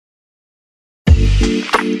All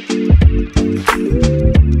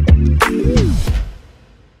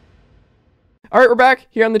right, we're back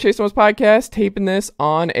here on the Chase Thomas podcast, taping this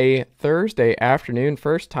on a Thursday afternoon.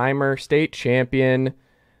 First-timer, state champion.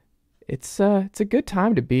 It's a good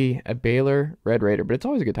time to be a Baylor Red Raider, but it's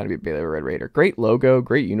always a good time to be a Baylor Red Raider. Great logo,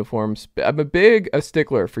 great uniforms. I'm a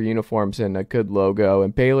stickler for uniforms and a good logo,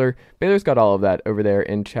 and Baylor's got all of that over there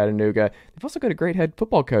in Chattanooga. They've also got a great head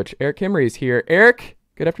football coach. Erik Kimrey is here. Erik,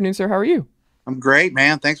 good afternoon, sir. How are you? I'm great,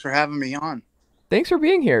 man. Thanks for having me on. Thanks for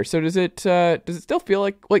being here. So does it still feel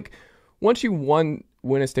like once you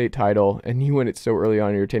win a state title and you win it so early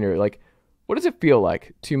on in your tenure, like, what does it feel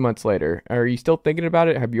like 2 months later? Are you still thinking about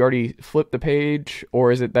it? Have you already flipped the page?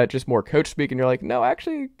 Or is it that just more coach speak and you're like, no,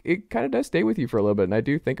 actually, it kind of does stay with you for a little bit. And I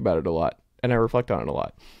do think about it a lot and I reflect on it a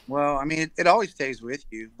lot. Well, I mean, it always stays with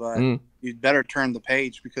you, but you'd better turn the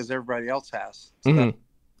page because everybody else has. So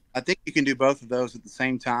I think you can do both of those at the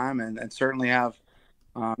same time and certainly have,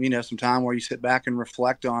 some time where you sit back and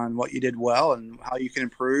reflect on what you did well and how you can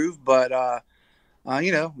improve. But,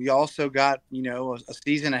 you also got, a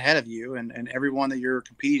season ahead of you and everyone that you're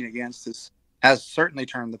competing against has certainly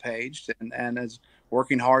turned the page and is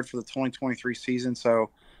working hard for the 2023 season. So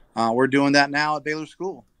we're doing that now at Baylor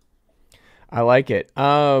School. I like it.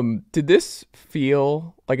 Did this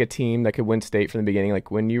feel like a team that could win state from the beginning?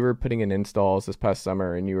 Like when you were putting in installs this past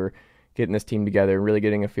summer and you were getting this team together and really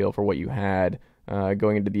getting a feel for what you had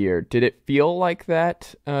going into the year, did it feel like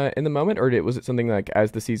that in the moment, or was it something like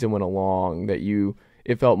as the season went along that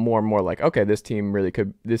it felt more and more like, okay, this team really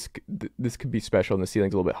could be special and the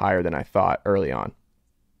ceiling's a little bit higher than I thought early on?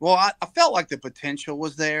 Well, I felt like the potential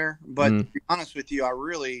was there, but to be honest with you, I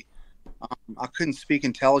really I couldn't speak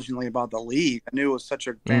intelligently about the league. I knew it was such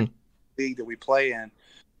a fantastic league that we play in.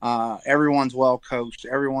 Everyone's well coached.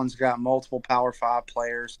 Everyone's got multiple Power 5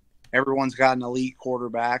 players. Everyone's got an elite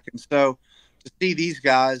quarterback, and so to see these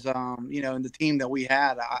guys, in the team that we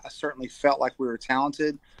had, I certainly felt like we were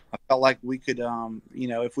talented. I felt like we could,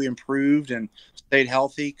 if we improved and stayed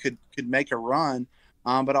healthy, could make a run.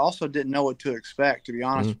 But I also didn't know what to expect, to be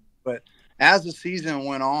honest. But as the season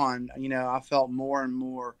went on, I felt more and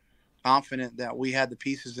more confident that we had the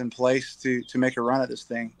pieces in place to make a run at this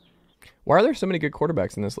thing. Why are there so many good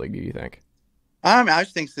quarterbacks in this league, do you think? I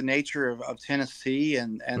just think it's the nature of Tennessee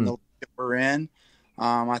and the league that we're in.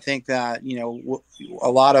 I think that, a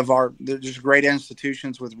lot of there's great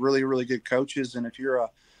institutions with really, really good coaches. And if you're a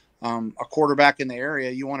quarterback in the area,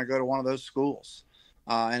 you want to go to one of those schools.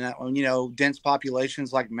 Dense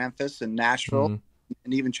populations like Memphis and Nashville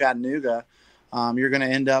and even Chattanooga, you're going to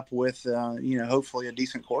end up with, hopefully a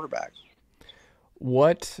decent quarterback.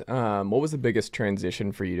 What was the biggest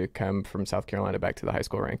transition for you to come from South Carolina back to the high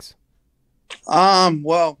school ranks?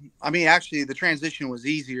 Well, I mean, actually the transition was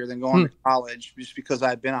easier than going to college just because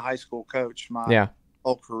I'd been a high school coach my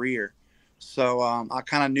whole career. So, I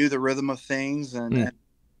kind of knew the rhythm of things and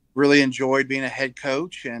really enjoyed being a head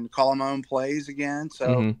coach and calling my own plays again.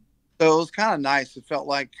 So it was kind of nice. It felt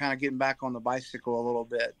like kind of getting back on the bicycle a little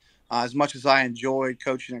bit. As much as I enjoyed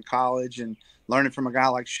coaching in college and learning from a guy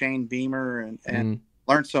like Shane Beamer and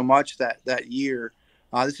learned so much that year,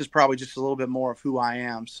 this is probably just a little bit more of who I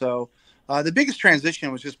am. So, the biggest transition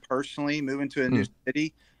was just personally moving to a new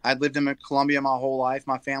city. I'd lived in Columbia my whole life.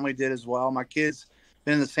 My family did as well. My kids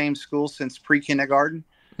been in the same school since pre-kindergarten.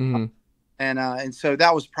 And so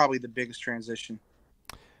that was probably the biggest transition.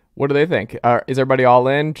 What do they think? Is everybody all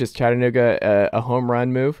in? Just Chattanooga a home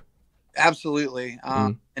run move? Absolutely.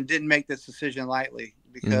 And didn't make this decision lightly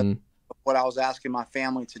because of what I was asking my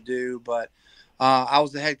family to do. But I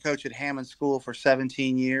was the head coach at Hammond School for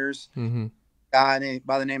 17 years. Guy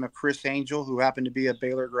by the name of Chris Angel, who happened to be a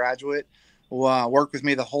Baylor graduate, worked with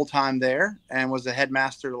me the whole time there and was the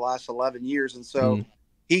headmaster the last 11 years. And so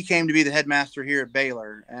he came to be the headmaster here at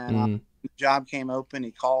Baylor. And the job came open.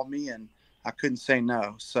 He called me, and I couldn't say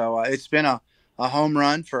no. So it's been a home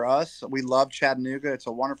run for us. We love Chattanooga. It's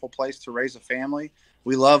a wonderful place to raise a family.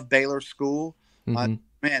 We love Baylor School.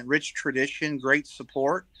 Rich tradition, great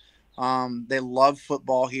support. They love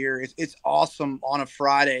football here. It's awesome on a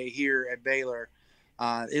Friday here at Baylor.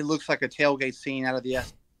 It looks like a tailgate scene out of the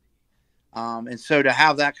SEC. And so to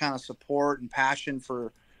have that kind of support and passion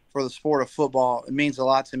for the sport of football, it means a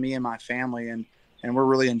lot to me and my family, and we're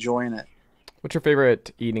really enjoying it. What's your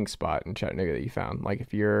favorite eating spot in Chattanooga that you found? Like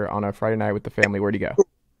if you're on a Friday night with the family, where'd you go?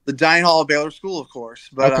 The dining hall of Baylor School, of course.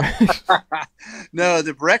 But no,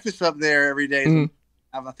 the breakfast up there every day.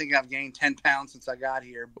 I think I've gained 10 pounds since I got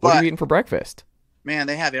here. What are you eating for breakfast? Man,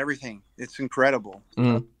 they have everything. It's incredible.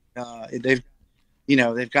 They've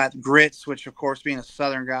they've got grits, which of course, being a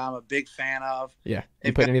Southern guy, I'm a big fan of. Yeah.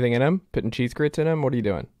 You put anything in them? Putting cheese grits in them? What are you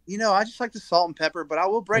doing? I just like the salt and pepper, but I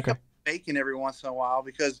will break Okay. up bacon every once in a while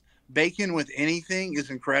because bacon with anything is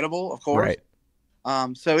incredible, of course.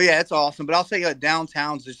 Right. So yeah, it's awesome. But I'll say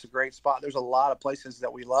downtown's just a great spot. There's a lot of places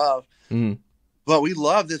that we love, but we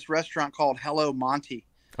love this restaurant called Hello Monty.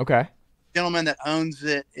 Okay. The gentleman that owns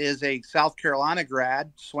it is a South Carolina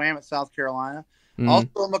grad, swam at South Carolina, also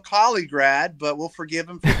a McCallie grad, but we'll forgive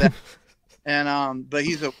him for that. And but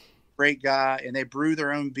he's a great guy, and they brew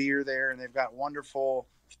their own beer there, and they've got wonderful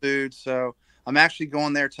food. So I'm actually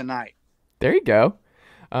going there tonight. There you go.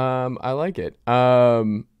 I like it.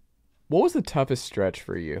 What was the toughest stretch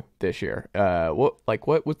for you this year?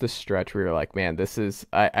 What was the stretch where you're like, man, this is,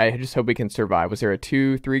 I just hope we can survive? Was there a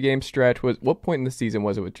 2-3 game stretch? What point in the season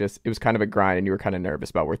was it it was kind of a grind and you were kind of nervous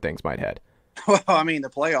about where things might head? Well, I mean, the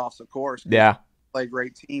playoffs, of course. Yeah. Play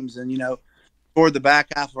great teams. And, toward the back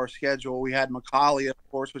half of our schedule, we had McCallie, of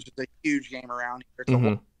course, which is a huge game around here.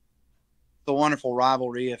 It's a wonderful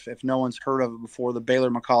rivalry. If no one's heard of it before, the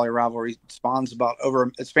Baylor-McCallie rivalry spans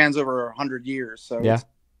over 100 years. So yeah.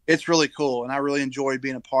 It's really cool, and I really enjoyed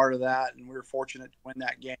being a part of that, and we were fortunate to win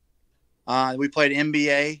that game. We played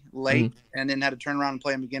NBA late and then had to turn around and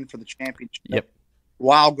play them again for the championship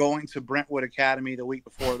while going to Brentwood Academy the week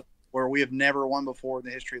before, where we have never won before in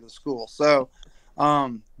the history of the school. So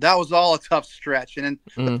that was all a tough stretch. And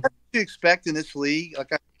then what to expect in this league,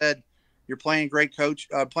 like I said, you're playing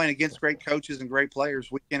against great coaches and great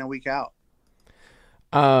players week in and week out.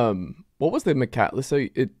 What was the McCallie?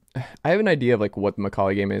 So I have an idea of what the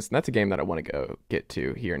McCallie game is, and that's a game that I want to go get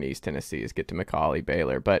to here in East Tennessee, is get to McCallie,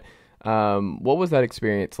 Baylor. But what was that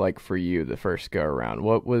experience like for you the first go around?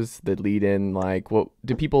 What was the lead in like? What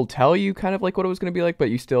did people tell you kind of what it was going to be like, but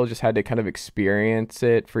you still just had to kind of experience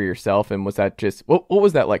it for yourself? And was that just, what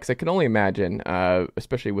was that like? Because I can only imagine,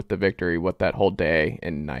 especially with the victory, what that whole day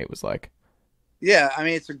and night was like. Yeah, I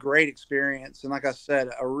mean, it's a great experience. And like I said,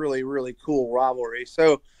 a really, really cool rivalry.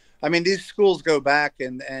 So, I mean, these schools go back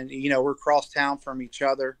and we're cross town from each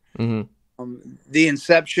other. The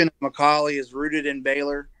inception of McCallie is rooted in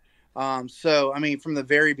Baylor. So, I mean, from the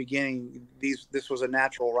very beginning, this was a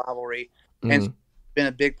natural rivalry and been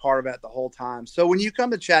a big part of that the whole time. So when you come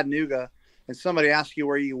to Chattanooga and somebody asks you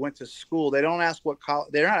where you went to school, they don't ask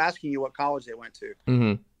they're not asking you what college they went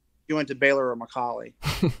to. You went to Baylor or McCallie.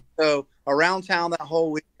 So around town that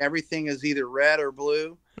whole week, everything is either red or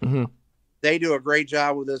blue. They do a great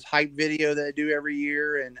job with this hype video that they do every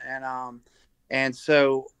year. And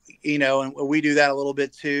so, and we do that a little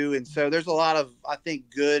bit too. And so there's a lot of, I think,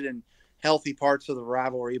 good and healthy parts of the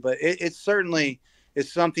rivalry, but it certainly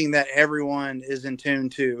is something that everyone is in tune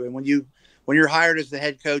to. And when you're hired as the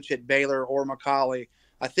head coach at Baylor or McCallie,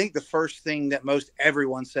 I think the first thing that most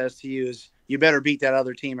everyone says to you is, you better beat that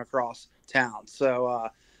other team across town. So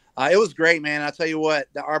it was great, man. I tell you what,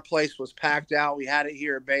 our place was packed out. We had it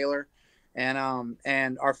here at Baylor, and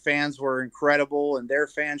our fans were incredible, and their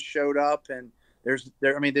fans showed up, and there's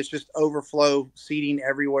just overflow seating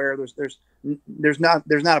everywhere. There's not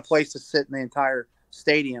a place to sit in the entire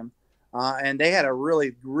stadium, and they had a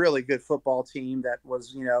really, really good football team that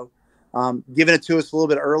was giving it to us a little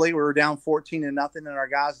bit early. We were down 14-0, and our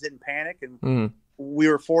guys didn't panic, and we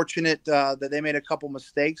were fortunate that they made a couple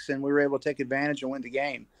mistakes, and we were able to take advantage and win the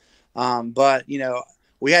game. But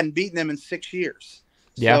we hadn't beaten them in 6 years.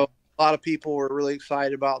 Yeah. So a lot of people were really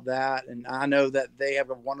excited about that. And I know that they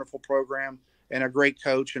have a wonderful program and a great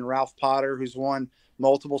coach in Ralph Potter, who's won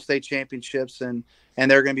multiple state championships, and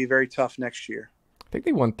they're going to be very tough next year. I think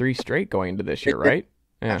they won 3 straight going into this year, right?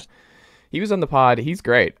 Yeah. He was on the pod. He's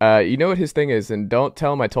great. You know what his thing is, and don't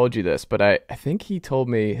tell him I told you this, but I think he told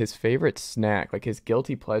me his favorite snack, like his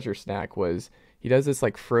guilty pleasure snack, was he does this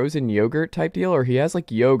like frozen yogurt type deal, or he has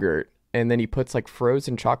like yogurt and then he puts like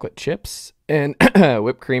frozen chocolate chips and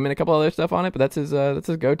whipped cream and a couple other stuff on it. But that's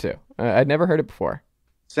his go-to. I'd never heard it before.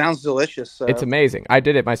 Sounds delicious. It's amazing. I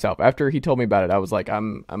did it myself. After he told me about it, I was like,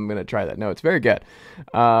 I'm gonna try that. No, it's very good.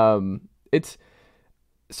 It's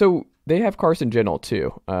so. They have Carson Gentle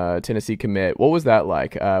too, Tennessee commit. What was that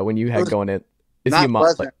like when you had going in? Is he a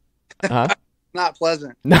pleasant. Huh? Not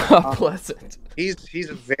pleasant. Not pleasant. He's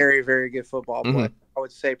a very, very good football player. I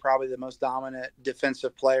would say probably the most dominant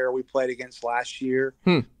defensive player we played against last year.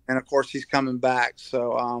 And of course, he's coming back.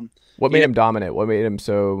 So, what made him dominant? What made him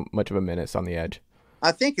so much of a menace on the edge?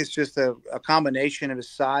 I think it's just a combination of his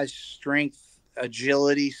size, strength,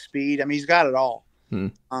 agility, speed. I mean, he's got it all.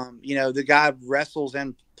 The guy wrestles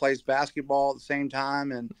and plays basketball at the same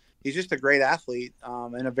time, and he's just a great athlete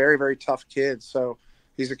and a very, very tough kid. So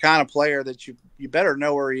he's the kind of player that you better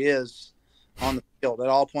know where he is on the field at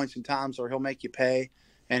all points in times, or he'll make you pay,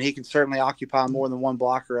 and he can certainly occupy more than one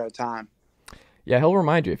blocker at a time. Yeah, he'll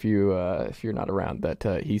remind you if you're not around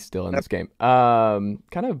that he's still in this game. Kind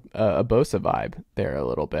of a Bosa vibe there a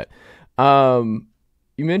little bit.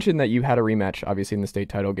 You mentioned that you had a rematch, obviously, in the state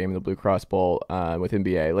title game in the Blue Cross Bowl with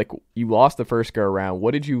NBA. Like, you lost the first go around.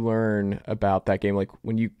 What did you learn about that game? Like,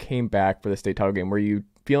 when you came back for the state title game, were you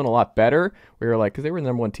feeling a lot better? We were like, because they were the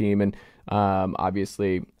number one team, and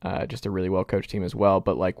obviously just a really well coached team as well.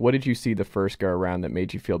 But like, what did you see the first go around that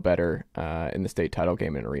made you feel better in the state title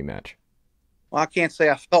game in a rematch? Well, I can't say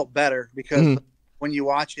I felt better because when you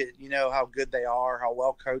watch it, you know how good they are, how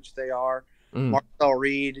well coached they are. Marcel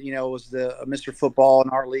Reed, you know, was the Mr. Football in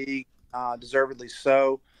our league, deservedly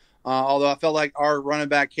so. Although I felt like our running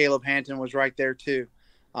back Caleb Hanton was right there too.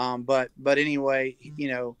 But anyway, you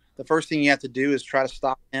know, the first thing you have to do is try to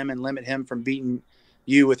stop him and limit him from beating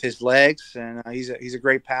you with his legs, and he's a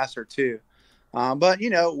great passer too. But you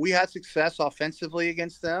know, we had success offensively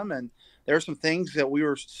against them, and there were some things that we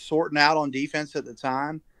were sorting out on defense at the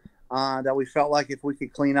time that we felt like if we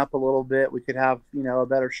could clean up a little bit, we could have, you know, a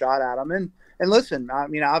better shot at them. And listen, I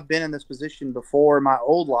mean, I've been in this position before in my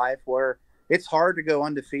old life where it's hard to go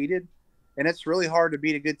undefeated, and it's really hard to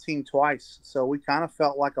beat a good team twice. So we kind of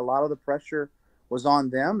felt like a lot of the pressure was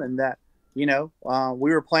on them, and that, you know,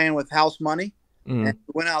 we were playing with house money. And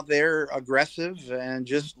we went out there aggressive and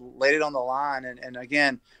just laid it on the line. And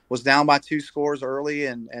again, was down by 2 scores early.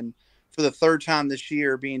 And for the third time this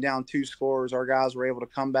year, being down 2 scores, our guys were able to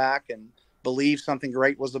come back and believe something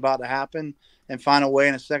great was about to happen and find a way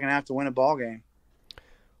in the second half to win a ball game.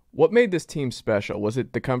 What made this team special? Was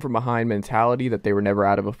it the come from behind mentality that they were never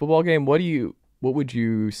out of a football game? What would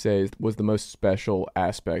you say was the most special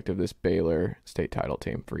aspect of this Baylor state title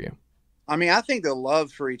team for you? I mean, I think the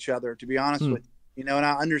love for each other, to be honest with you, know, and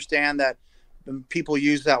I understand that people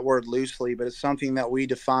use that word loosely, but it's something that we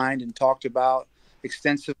defined and talked about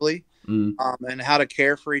extensively, and how to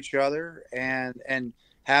care for each other and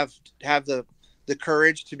have the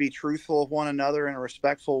courage to be truthful with one another in a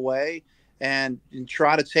respectful way, and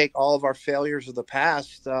try to take all of our failures of the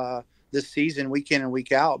past this season, week in and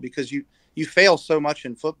week out, because you fail so much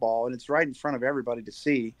in football, and it's right in front of everybody to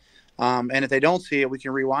see. And if they don't see it, we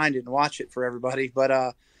can rewind it and watch it for everybody.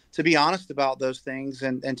 But to be honest about those things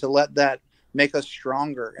and to let that make us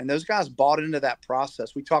stronger. And those guys bought into that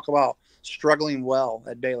process. We talk about struggling well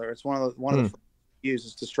at Baylor. It's one of the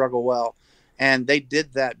uses to struggle well. And they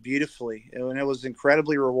did that beautifully. And it was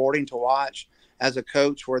incredibly rewarding to watch as a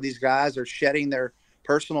coach, where these guys are shedding their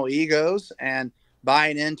personal egos and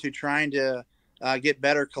buying into trying to get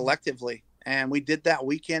better collectively. And we did that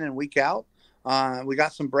week in and week out. We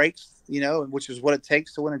got some breaks, you know, which is what it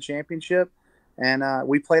takes to win a championship. And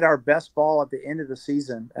we played our best ball at the end of the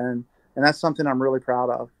season. And that's something I'm really proud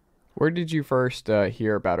of. Where did you first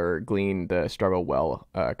hear about or glean the struggle well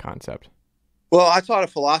concept? Well, I taught a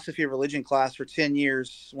philosophy of religion class for 10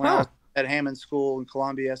 years when I was at Hammond School in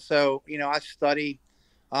Columbia. So, you know, I study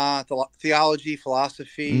theology,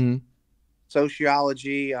 philosophy,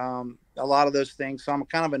 sociology, a lot of those things. So I'm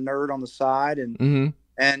kind of a nerd on the side. And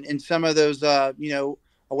in some of those, you know,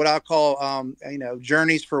 what I call, you know,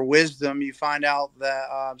 journeys for wisdom, you find out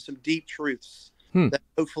that some deep truths that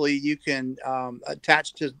hopefully you can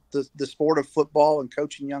attach to the sport of football and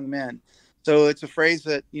coaching young men. So it's a phrase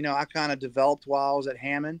that, you know, I kind of developed while I was at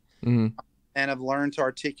Hammond, and I've learned to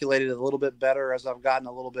articulate it a little bit better as I've gotten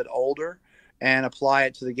a little bit older and apply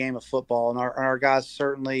it to the game of football. And our guys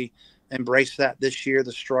certainly embraced that this year,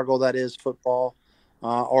 the struggle that is football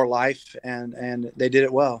or life, and they did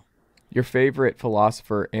it well. Your favorite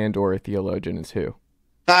philosopher and or theologian is who?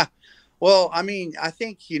 Well, I mean, I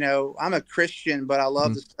think, you know, I'm a Christian, but I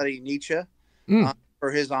love to study Nietzsche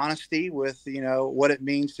for his honesty with, you know, what it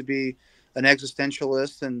means to be an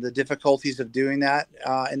existentialist and the difficulties of doing that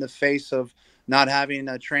in the face of not having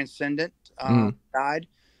a transcendent guide.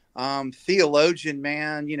 Theologian,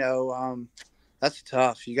 man, you know, that's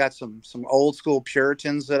tough. You got some old school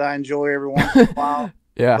Puritans that I enjoy every once in a while.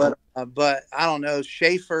 Yeah. But I don't know.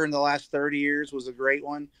 Schaefer in the last 30 years was a great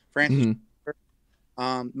one. Francis Schaeffer.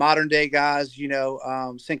 Modern day guys, you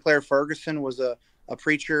know, Sinclair Ferguson was a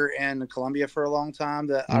preacher in Columbia for a long time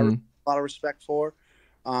that I have a lot of respect for.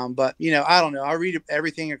 But, you know, I don't know. I read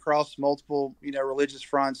everything across multiple, you know, religious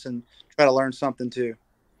fronts and try to learn something too.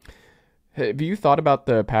 Have you thought about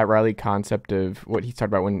the Pat Riley concept of what he talked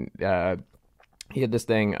about when he had this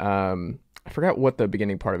thing? I forgot what the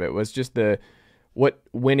beginning part of it was, just what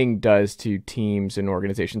winning does to teams and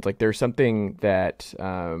organizations. Like there's something that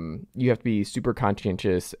you have to be super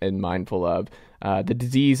conscientious and mindful of. The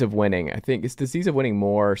disease of winning. I think it's disease of winning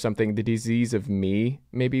more or something. The disease of me,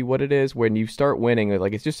 maybe what it is. When you start winning,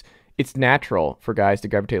 like it's natural for guys to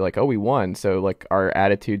gravitate like, oh, we won. So like our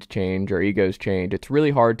attitudes change, our egos change. It's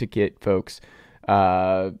really hard to get folks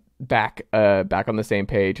back on the same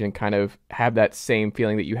page and kind of have that same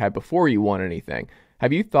feeling that you had before you won anything.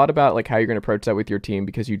 Have you thought about like how you're going to approach that with your team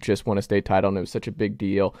because you just won a state title and it was such a big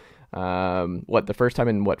deal? The first time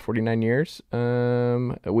in 49 years,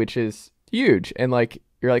 which is huge. And like,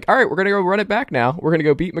 you're like, all right, we're going to go run it back now. We're going to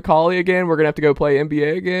go beat McCallie again. We're going to have to go play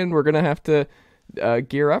NBA again. We're going to have to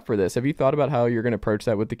gear up for this. Have you thought about how you're going to approach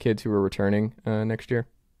that with the kids who are returning next year?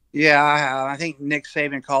 Yeah, I think Nick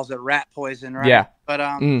Saban calls it rat poison, right? Yeah. But,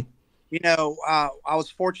 you know, I was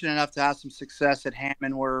fortunate enough to have some success at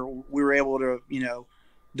Hammond where we were able to, you know,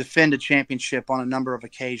 defend a championship on a number of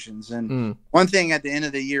occasions. And one thing at the end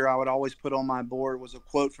of the year I would always put on my board was a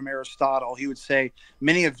quote from Aristotle. He would say,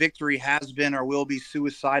 many a victory has been or will be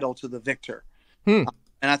suicidal to the victor. And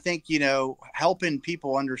I think, you know, helping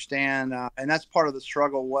people understand, and that's part of the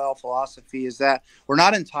struggle well philosophy, is that we're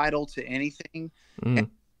not entitled to anything.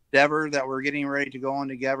 Endeavor that we're getting ready to go on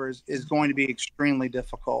together is going to be extremely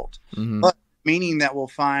difficult. But meaning that we'll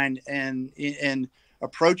find in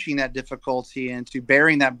approaching that difficulty and to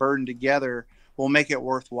bearing that burden together will make it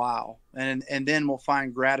worthwhile. And then we'll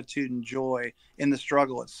find gratitude and joy in the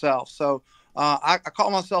struggle itself. So I call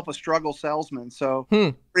myself a struggle salesman. So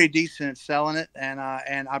pretty decent at selling it. And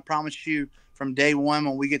I promise you from day one,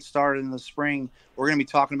 when we get started in the spring, we're going to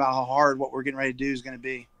be talking about how hard what we're getting ready to do is going to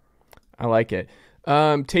be. I like it.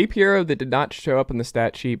 Tape hero that did not show up in the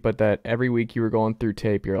stat sheet, but that every week you were going through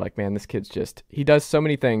tape, you're like, man, this kid's he does so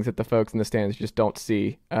many things that the folks in the stands just don't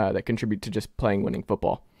see that contribute to just playing winning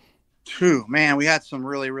football. True, man. We had some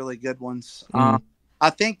really, really good ones. I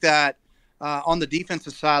think that on the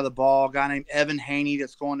defensive side of the ball, a guy named Evan Haney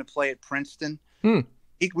that's going to play at Princeton, we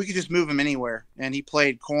could just move him anywhere. And he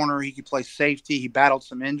played corner. He could play safety. He battled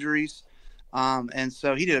some injuries. And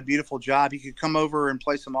so he did a beautiful job. He could come over and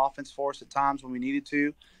play some offense for us at times when we needed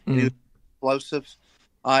to. He was explosive.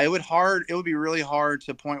 It would be really hard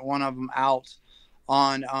to point one of them out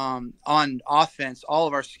on offense. All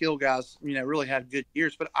of our skill guys, you know, really had good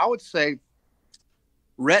years. But I would say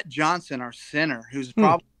Rhett Johnson, our center, who's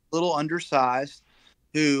probably a little undersized,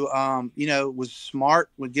 who, you know, was smart,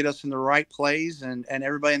 would get us in the right plays and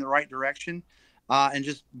everybody in the right direction. And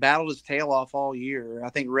just battled his tail off all year. I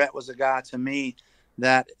think Rhett was a guy to me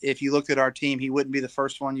that if you looked at our team, he wouldn't be the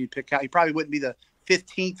first one you'd pick out. He probably wouldn't be the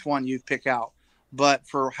 15th one you'd pick out. But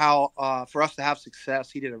for us to have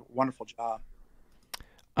success, he did a wonderful job.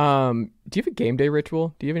 Do you have a game day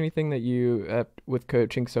ritual? Do you have anything that you, with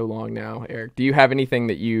coaching so long now, Eric, do you have anything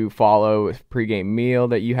that you follow, a pregame meal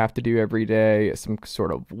that you have to do every day, some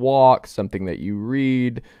sort of walk, something that you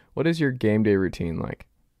read? What is your game day routine like?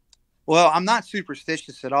 Well, I'm not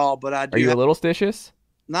superstitious at all, but I do. Are you a little stitious?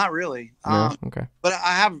 Not really. No? Okay. But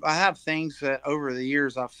I have things that over the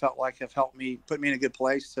years I felt like have helped me, put me in a good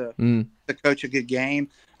place to coach a good game.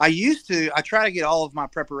 I try to get all of my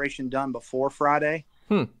preparation done before Friday,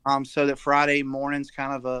 so that Friday morning's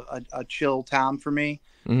kind of a chill time for me.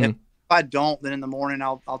 If I don't, then in the morning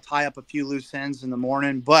I'll tie up a few loose ends in the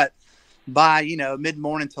morning. But by, you know, mid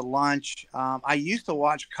morning to lunch, I used to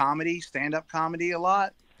watch stand-up comedy a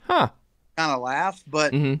lot. Kind of laugh,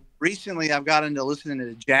 but recently I've got into listening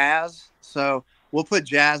to jazz. So we'll put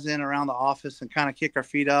jazz in around the office and kind of kick our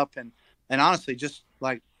feet up and honestly just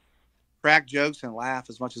like crack jokes and laugh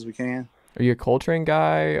as much as we can. Are you a Coltrane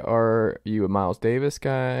guy or are you a Miles Davis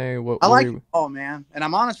guy? I like it all, man. And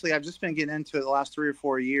I've just been getting into it the last 3 or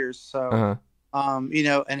 4 years. So, you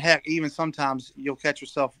know, and heck, even sometimes you'll catch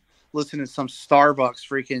yourself listening to some Starbucks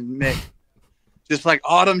freaking mix, just like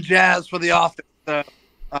autumn jazz for the office. So,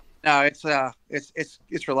 no,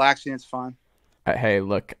 it's relaxing. It's fun. Hey,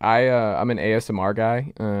 look, I'm an ASMR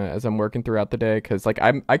guy as I'm working throughout the day because like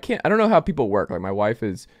I don't know how people work. Like my wife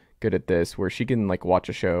is good at this where she can like watch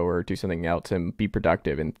a show or do something else and be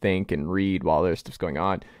productive and think and read while there's stuff's going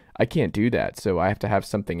on. I can't do that, so I have to have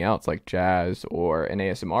something else like jazz or an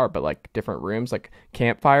ASMR, but like different rooms, like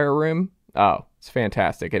campfire room. Oh, it's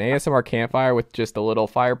fantastic. An ASMR campfire with just a little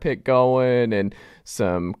fire pit going and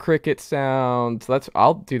some cricket sounds.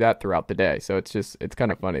 I'll do that throughout the day. So it's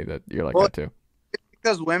kind of funny that you're like that too. It's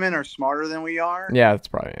because women are smarter than we are. Yeah, that's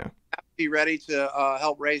probably, yeah. Have to be ready to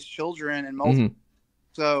help raise children and multiple.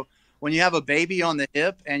 So when you have a baby on the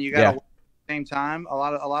hip and you got to work at the same time, a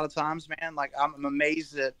lot of times, man, like I'm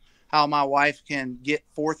amazed at how my wife can get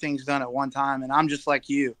 4 things done at one time. And I'm just like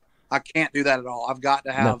you. I can't do that at all. I've got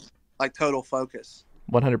to have like total focus.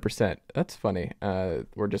 100%. That's funny.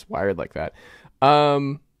 We're just wired like that.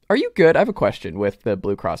 Are you good? I have a question with the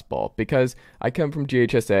Blue Cross Bowl because I come from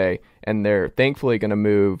GHSA and they're thankfully going to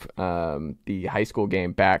move the high school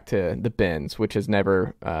game back to the bins, which has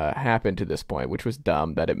never happened to this point, which was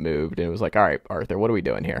dumb that it moved. And it was like, all right, Arthur, what are we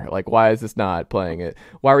doing here? Like, why is this not playing it?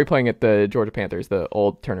 Why are we playing at the Georgia Panthers, the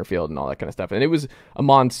old Turner Field and all that kind of stuff? And it was a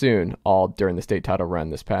monsoon all during the state title run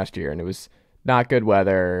this past year, and it was not good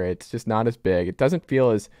weather. It's just not as big. It doesn't feel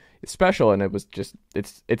as special, and it was just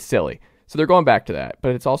it's silly. So they're going back to that,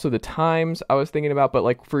 but it's also the times I was thinking about. But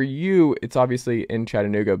like for you, it's obviously in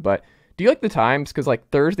Chattanooga, but do you like the times? Because like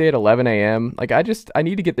Thursday at 11 a.m., like I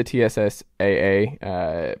need to get the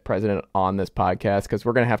TSSAA president on this podcast because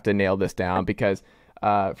we're going to have to nail this down because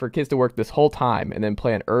for kids to work this whole time and then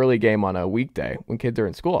play an early game on a weekday when kids are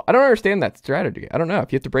in school, I don't understand that strategy. I don't know.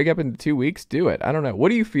 If you have to break up into 2 weeks, do it. I don't know.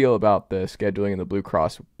 What do you feel about the scheduling and the Blue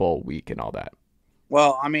Cross Bowl week and all that?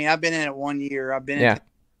 Well, I mean, I've been in it 1 year. I've been in it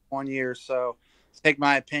 1 year, so take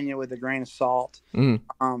my opinion with a grain of salt.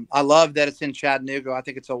 I love that it's in Chattanooga. I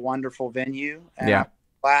think it's a wonderful venue, and I'm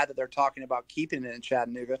glad that they're talking about keeping it in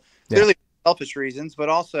Chattanooga. Clearly, for selfish reasons, but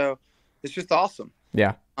also it's just awesome.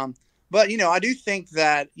 Yeah. But I do think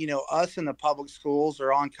that us in the public schools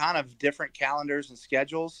are on kind of different calendars and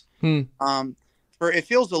schedules. It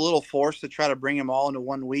feels a little forced to try to bring them all into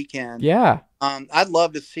one weekend. Yeah. I'd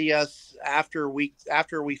love to see us after we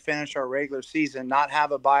finish our regular season, not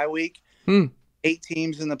have a bye week, 8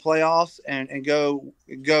 teams in the playoffs and go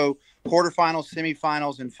quarterfinals,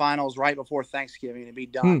 semifinals, and finals right before Thanksgiving and be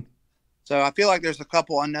done. So I feel like there's a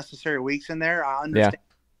couple unnecessary weeks in there. I understand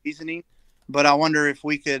reasoning, but I wonder if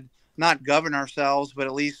we could not govern ourselves, but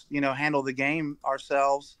at least, handle the game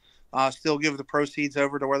ourselves, still give the proceeds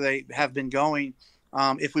over to where they have been going.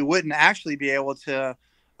 If we wouldn't actually be able to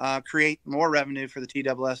create more revenue for the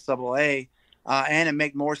TSSAA, and it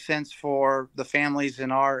make more sense for the families in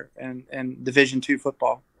our and Division II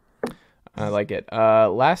football. I like it.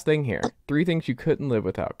 Last thing here. 3 things you couldn't live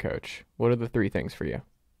without, Coach. What are the 3 things for you?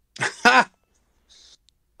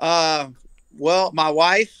 Well, my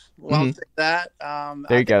wife. Well, I'll say that.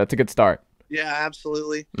 There you go. That's a good start. Yeah,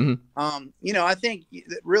 absolutely. I think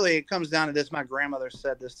really it comes down to this. My grandmother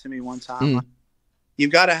said this to me one time.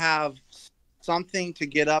 You've got to have something to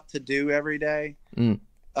get up to do every day,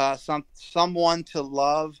 someone to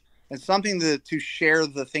love, and something to share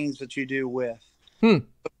the things that you do with. But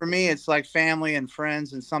for me, it's like family and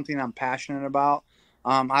friends and something I'm passionate about.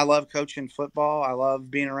 I love coaching football. I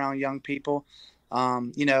love being around young people.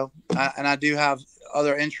 And I do have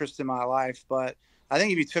other interests in my life, but I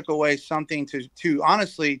think if you took away something to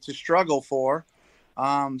honestly to struggle for,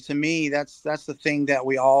 to me, that's the thing that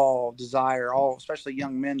we all desire, especially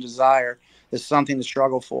young men desire, is something to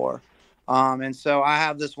struggle for. And so I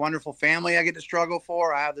have this wonderful family I get to struggle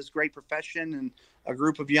for. I have this great profession and a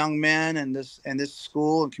group of young men and this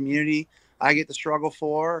school and community I get to struggle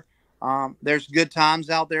for. There's good times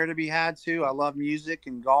out there to be had too. I love music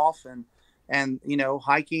and golf and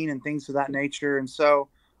hiking and things of that nature. And so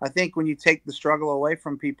I think when you take the struggle away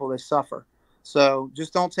from people, they suffer. So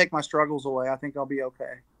just don't take my struggles away. I think I'll be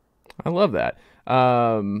okay. I love that.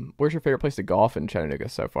 Where's your favorite place to golf in Chattanooga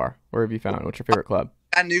so far? Where have you found? What's your favorite club?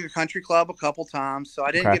 Chattanooga Country Club a couple times. So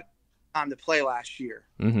I didn't get time to play last year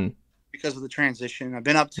because of the transition. I've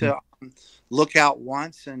been up to Lookout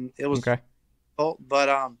once, and it was but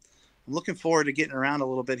I'm looking forward to getting around a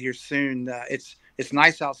little bit here soon. It's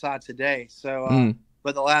nice outside today, so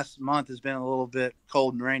but the last month has been a little bit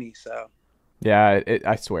cold and rainy. So yeah,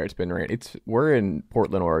 I swear it's been rainy. We're in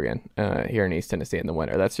Portland, Oregon, here in East Tennessee in the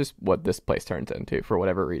winter. That's just what this place turns into for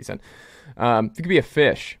whatever reason. If it could be a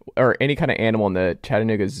fish or any kind of animal in the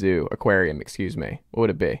Chattanooga Zoo aquarium, excuse me, what would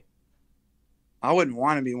it be? I wouldn't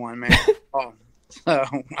want to be one, man. So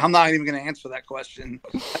I'm not even going to answer that question.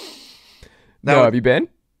 Have you been?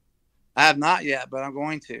 I have not yet, but I'm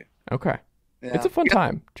going to. Okay. Yeah. It's a fun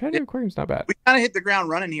time. Chattanooga Aquarium's not bad. We kind of hit the ground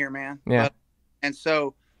running here, man. Yeah. And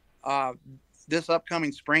so this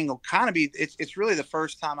upcoming spring will kind of be, it's really the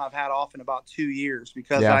first time I've had off in about 2 years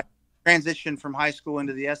because I transitioned from high school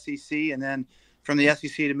into the SEC and then from the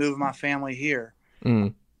SEC to move my family here.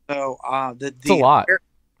 So it's a lot.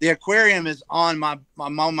 The aquarium is on my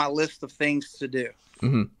list of things to do.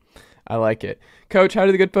 I like it. Coach, how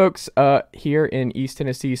do the good folks here in East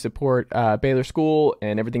Tennessee support Baylor School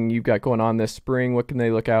and everything you've got going on this spring? What can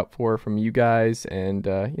they look out for from you guys and,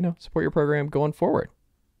 support your program going forward?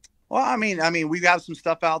 Well, I mean, we've got some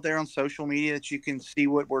stuff out there on social media that you can see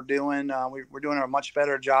what we're doing. We're doing a much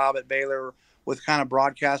better job at Baylor with kind of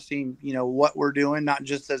broadcasting, what we're doing, not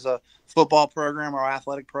just as a football program or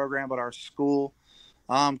athletic program, but our school.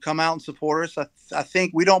 Come out and support us. I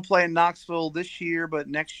think we don't play in Knoxville this year, but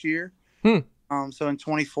next year. So in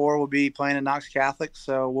 24, we'll be playing in Knox Catholic.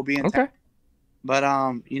 So we'll be in town. But,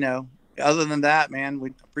 other than that, man,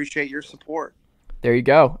 we appreciate your support. There you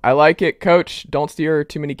go. I like it, Coach. Don't steer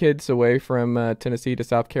too many kids away from Tennessee to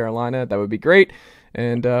South Carolina. That would be great.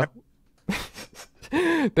 And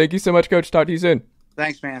thank you so much, Coach. Talk to you soon.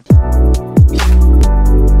 Thanks, man.